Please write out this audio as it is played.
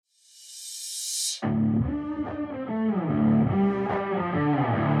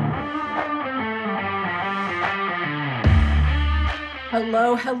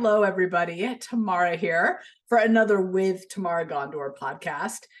Hello, everybody. Tamara here for another With Tamara Gondor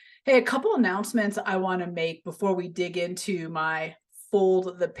podcast. Hey, a couple announcements I want to make before we dig into my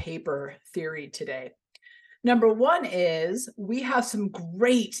fold the paper theory today. Number one is we have some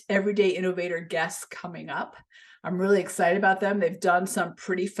great everyday innovator guests coming up. I'm really excited about them. They've done some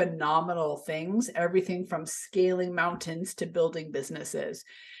pretty phenomenal things, everything from scaling mountains to building businesses.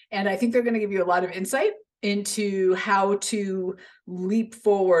 And I think they're going to give you a lot of insight into how to leap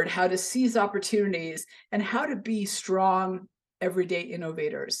forward, how to seize opportunities, and how to be strong everyday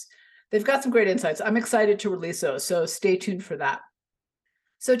innovators. They've got some great insights. I'm excited to release those, so stay tuned for that.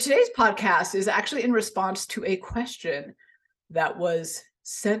 So today's podcast is actually in response to a question that was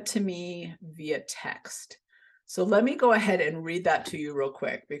sent to me via text. So let me go ahead and read that to you real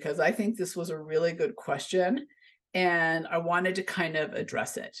quick, because I think this was a really good question and I wanted to kind of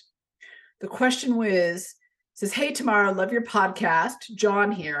address it. The question says, "Hey, Tamara, love your podcast.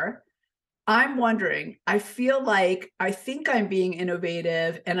 John here. I'm wondering, I feel like I think I'm being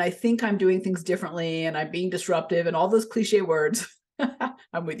innovative and I think I'm doing things differently and I'm being disruptive and all those cliche words."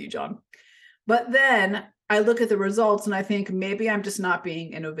 I'm with you, John. But then I look at the results and I think maybe I'm just not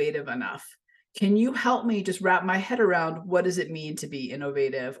being innovative enough. Can you help me just wrap my head around what does it mean to be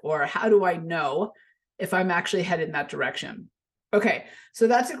innovative? Or how do I know if I'm actually headed in that direction? Okay, so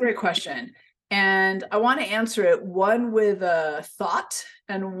that's a great question. And I want to answer it, one with a thought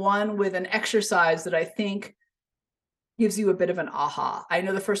and one with an exercise that I think gives you a bit of an aha. I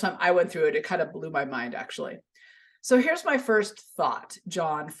know the first time I went through it, it kind of blew my mind, actually. So here's my first thought,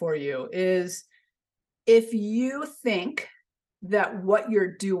 John, for you is if you think that what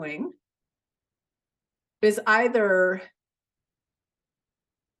you're doing is either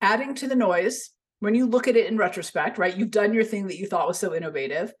adding to the noise, when you look at it in retrospect, right? You've done your thing that you thought was so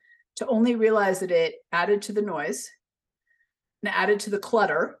innovative, to only realize that it added to the noise and added to the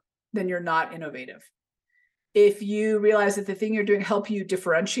clutter, then you're not innovative. If you realize that the thing you're doing help you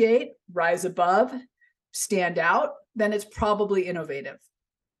differentiate, rise above, stand out, then it's probably innovative.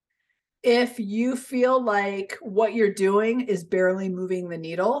 If you feel like what you're doing is barely moving the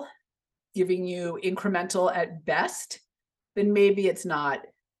needle, giving you incremental at best, then maybe it's not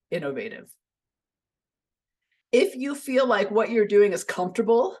innovative. If you feel like what you're doing is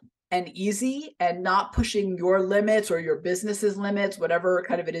comfortable and easy and not pushing your limits or your business's limits, whatever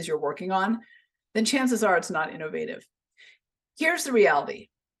kind of it is you're working on, then chances are it's not innovative. Here's the reality.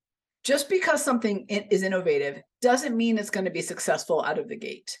 Just because something is innovative doesn't mean it's going to be successful out of the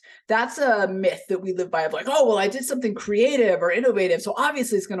gate. That's a myth that we live by of like, oh, well, I did something creative or innovative, so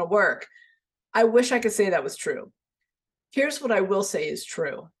obviously it's going to work. I wish I could say that was true. Here's what I will say is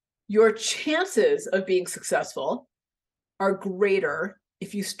true. Your chances of being successful are greater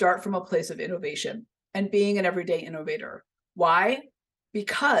if you start from a place of innovation and being an everyday innovator. Why?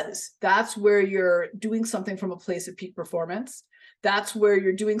 Because that's where you're doing something from a place of peak performance. That's where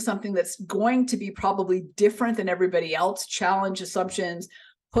you're doing something that's going to be probably different than everybody else, challenge assumptions,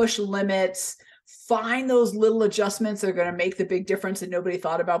 push limits, find those little adjustments that are going to make the big difference that nobody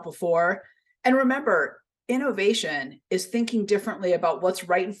thought about before. And remember, innovation is thinking differently about what's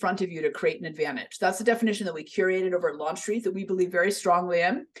right in front of you to create an advantage. That's the definition that we curated over at Launchstreet that we believe very strongly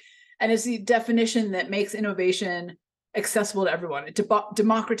in. And it's the definition that makes innovation accessible to everyone. It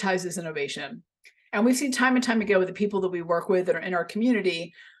democratizes innovation. And we've seen time and time again with the people that we work with that are in our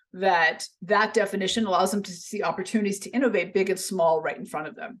community that definition allows them to see opportunities to innovate big and small right in front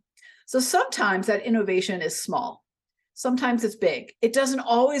of them. So sometimes that innovation is small. Sometimes it's big. It doesn't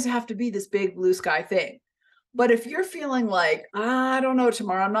always have to be this big blue sky thing. But if you're feeling like, I don't know,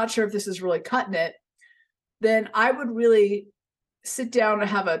 Tamara, I'm not sure if this is really cutting it, then I would really sit down and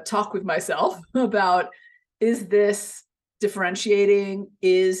have a talk with myself about, is this differentiating?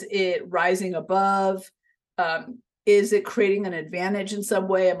 Is it rising above? Is it creating an advantage in some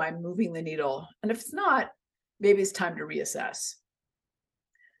way? Am I moving the needle? And if it's not, maybe it's time to reassess.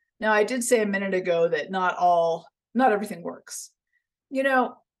 Now, I did say a minute ago that not everything works.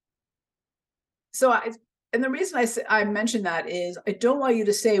 And the reason I mentioned that is I don't want you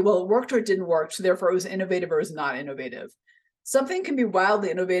to say, well, it worked or it didn't work, so therefore it was innovative or it was not innovative. Something can be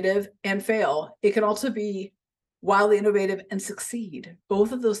wildly innovative and fail. It can also be wildly innovative and succeed.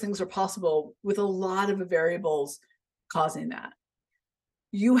 Both of those things are possible with a lot of variables causing that.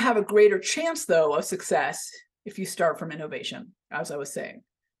 You have a greater chance, though, of success if you start from innovation, as I was saying.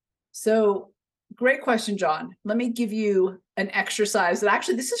 So great question, John. Let me give you an exercise that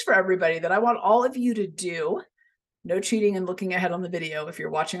actually, this is for everybody that I want all of you to do. No cheating and looking ahead on the video if you're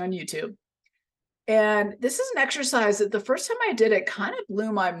watching on YouTube. And this is an exercise that the first time I did it kind of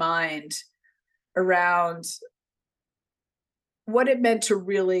blew my mind around what it meant to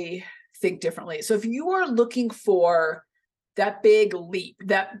really think differently. So if you are looking for that big leap,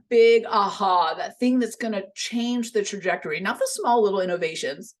 that big aha, that thing that's going to change the trajectory, not the small little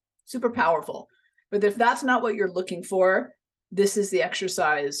innovations, super powerful. But if that's not what you're looking for, this is the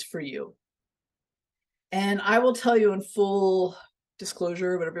exercise for you. And I will tell you in full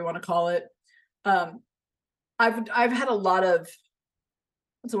disclosure, whatever you want to call it, I've had a lot of,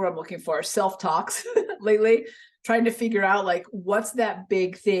 what's the word I'm looking for, self-talks lately, trying to figure out like, what's that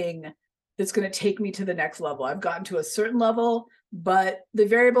big thing that's going to take me to the next level. I've gotten to a certain level, but the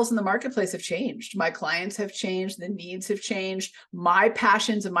variables in the marketplace have changed. My clients have changed. The needs have changed. My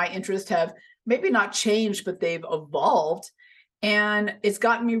passions and my interests have maybe not changed, but they've evolved. And it's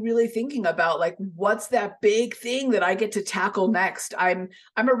gotten me really thinking about like, what's that big thing that I get to tackle next? I'm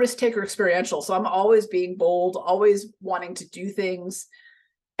a risk taker experiential. So I'm always being bold, always wanting to do things.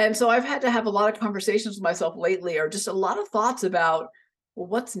 And so I've had to have a lot of conversations with myself lately, or just a lot of thoughts about, well,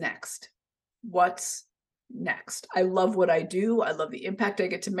 what's next? What's next? I love what I do. I love the impact I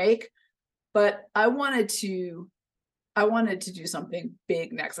get to make, but I wanted to do something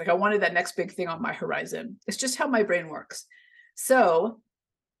big next. Like I wanted that next big thing on my horizon. It's just how my brain works. So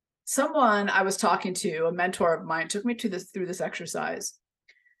someone I was talking to, a mentor of mine, took me through this exercise,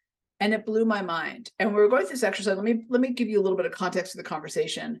 and it blew my mind. And we were going through this exercise. Let me give you a little bit of context to the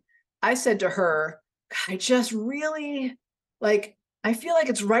conversation. I said to her, I just really like, I feel like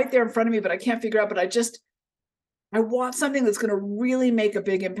it's right there in front of me, but I can't figure out, but I want something that's going to really make a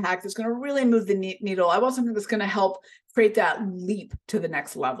big impact. That's going to really move the needle. I want something that's going to help create that leap to the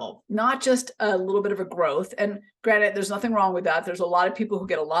next level, not just a little bit of a growth. And granted, there's nothing wrong with that. There's a lot of people who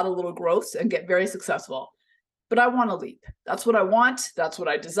get a lot of little growths and get very successful, but I want a leap. That's what I want. That's what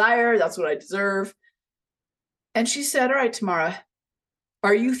I desire. That's what I deserve. And she said, all right, Tamara,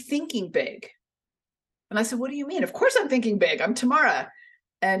 are you thinking big? And I said, what do you mean? Of course I'm thinking big. I'm Tamara.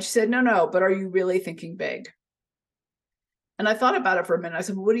 And she said, no, but are you really thinking big? And I thought about it for a minute. I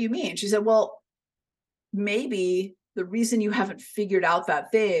said, well, what do you mean? She said, well, maybe the reason you haven't figured out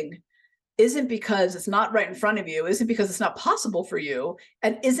that thing isn't because it's not right in front of you, isn't because it's not possible for you,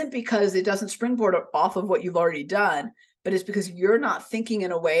 and isn't because it doesn't springboard off of what you've already done, but it's because you're not thinking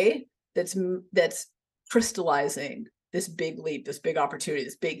in a way that's crystallizing this big leap, this big opportunity,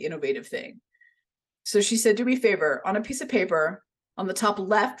 this big innovative thing. So she said, do me a favor, on a piece of paper, on the top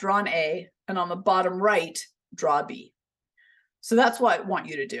left, draw an A, and on the bottom right, draw a B. So that's what I want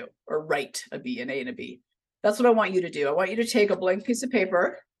you to do, or write a B, an A, and a B. That's what I want you to do. I want you to take a blank piece of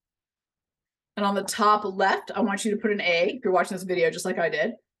paper, and on the top left, I want you to put an A, if you're watching this video just like I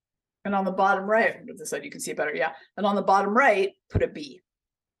did. And on the bottom right, this side you can see it better, yeah. And on the bottom right, put a B,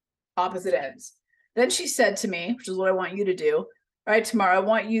 opposite ends. Then she said to me, which is what I want you to do, all right, Tamara, I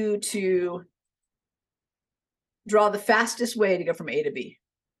want you to draw the fastest way to go from A to B.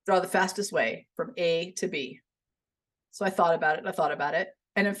 Draw the fastest way from A to B. So I thought about it.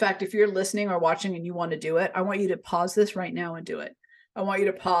 And in fact, if you're listening or watching and you want to do it, I want you to pause this right now and do it. I want you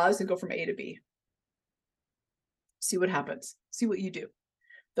to pause and go from A to B. See what happens. See what you do.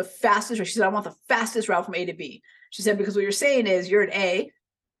 The fastest, she said, I want the fastest route from A to B. She said, because what you're saying is you're at A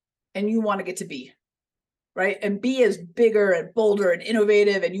and you want to get to B, right? And B is bigger and bolder and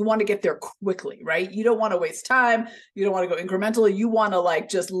innovative, and you want to get there quickly, right? You don't want to waste time. You don't want to go incrementally. You want to like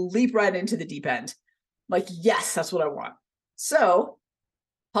just leap right into the deep end. Like, yes, that's what I want. So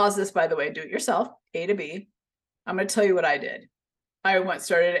pause this, by the way, do it yourself, A to B. I'm going to tell you what I did. I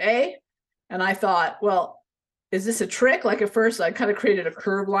started at A, and I thought, well, is this a trick? Like at first, I kind of created a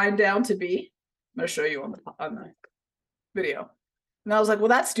curved line down to B. I'm going to show you on the video. And I was like, well,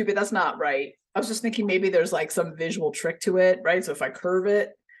 that's stupid. That's not right. I was just thinking maybe there's like some visual trick to it, right? So if I curve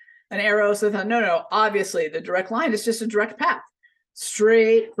it, an arrow, so I thought, no, obviously the direct line is just a direct path,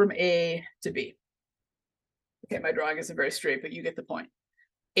 straight from A to B. Okay, my drawing isn't very straight, but you get the point.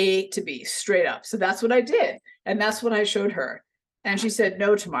 A to B, straight up. So that's what I did. And that's what I showed her. And she said,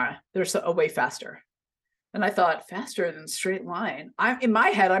 no, Tamara, there's a way faster. And I thought, faster than straight line. In my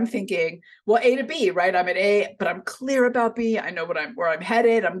head, I'm thinking, well, A to B, right? I'm at A, but I'm clear about B. I know where I'm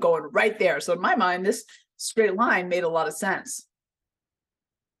headed. I'm going right there. So in my mind, this straight line made a lot of sense.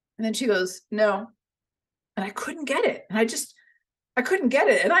 And then she goes, no. And I couldn't get it. And I couldn't get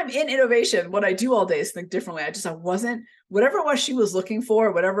it. And I'm in innovation. What I do all day is think differently. I wasn't, whatever it was she was looking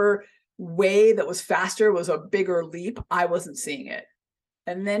for, whatever way that was faster was a bigger leap, I wasn't seeing it.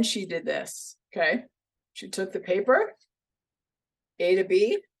 And then she did this, okay? She took the paper, A to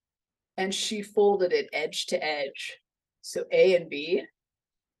B, and she folded it edge to edge. So A and B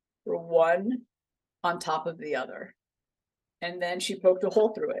were one on top of the other. And then she poked a hole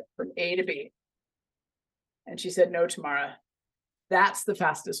through it from A to B. And she said, no, Tamara, That's the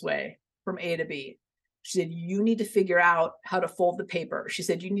fastest way from A to B. She said, you need to figure out how to fold the paper. She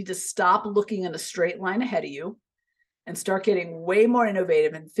said, you need to stop looking in a straight line ahead of you and start getting way more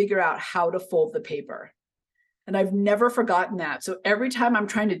innovative and figure out how to fold the paper. And I've never forgotten that. So every time I'm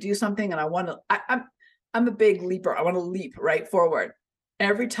trying to do something and I want to, I'm a big leaper. I want to leap right forward.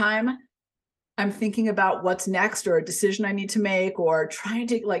 Every time I'm thinking about what's next or a decision I need to make or trying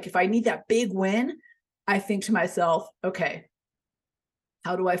to, like, if I need that big win, I think to myself, okay,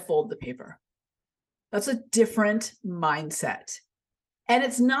 how do I fold the paper? That's a different mindset. And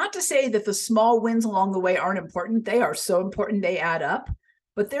it's not to say that the small wins along the way aren't important. They are so important. They add up.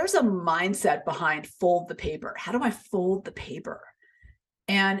 But there's a mindset behind fold the paper. How do I fold the paper?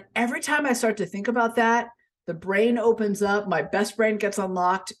 And every time I start to think about that, the brain opens up, my best brain gets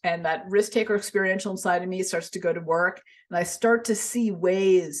unlocked, and that risk taker experiential inside of me starts to go to work. And I start to see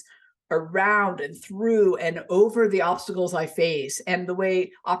ways around and through and over the obstacles I face, and the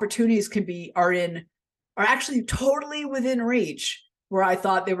way opportunities are actually totally within reach, where I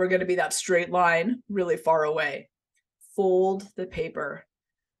thought they were going to be that straight line really far away. Fold the paper.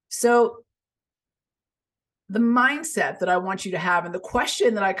 So the mindset that I want you to have, and the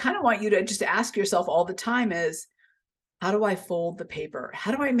question that I kind of want you to just ask yourself all the time is, how do I fold the paper?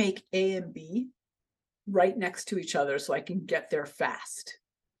 How do I make A and B right next to each other so I can get there fast?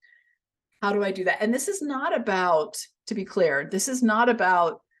 How do I do that? And this is not about, to be clear, this is not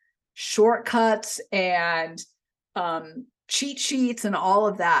about shortcuts and cheat sheets and all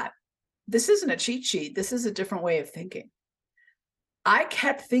of that. This isn't a cheat sheet. This is a different way of thinking. I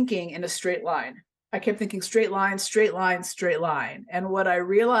kept thinking in a straight line. I kept thinking straight line, straight line, straight line. And what I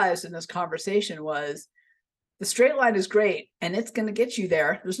realized in this conversation was the straight line is great and it's going to get you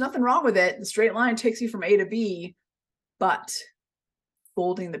there. There's nothing wrong with it. The straight line takes you from A to B, but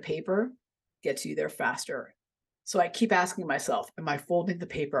folding the paper gets you there faster. So I keep asking myself, am I folding the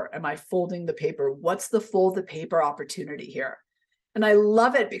paper? Am I folding the paper? What's the fold the paper opportunity here? And I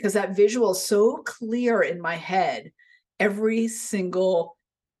love it because that visual is so clear in my head every single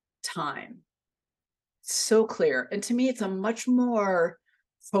time. So clear. And to me, it's a much more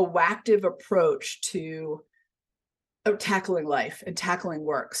proactive approach to tackling life and tackling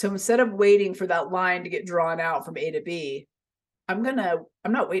work. So instead of waiting for that line to get drawn out from A to B, I'm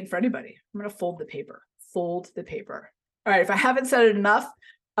not waiting for anybody. I'm going to fold the paper. Fold the paper. All right. If I haven't said it enough,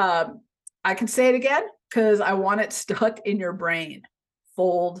 I can say it again because I want it stuck in your brain.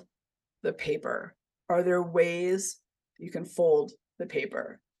 Fold the paper. Are there ways you can fold the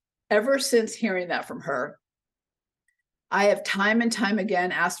paper? Ever since hearing that from her, I have time and time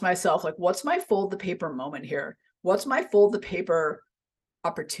again asked myself, like, what's my fold the paper moment here? What's my fold the paper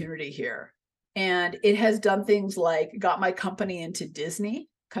opportunity here? And it has done things like got my company into Disney,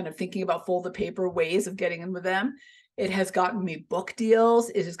 kind of thinking about fold the paper ways of getting in with them. It has gotten me book deals.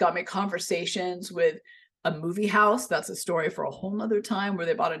 It has got me conversations with a movie house. That's a story for a whole nother time, where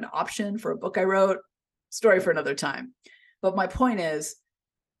they bought an option for a book I wrote. Story for another time. But my point is,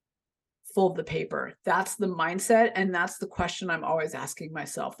 fold the paper. That's the mindset. And that's the question I'm always asking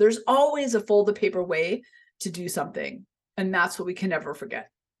myself. There's always a fold the paper way to do something. And that's what we can never forget.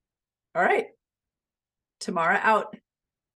 All right. Tamara out.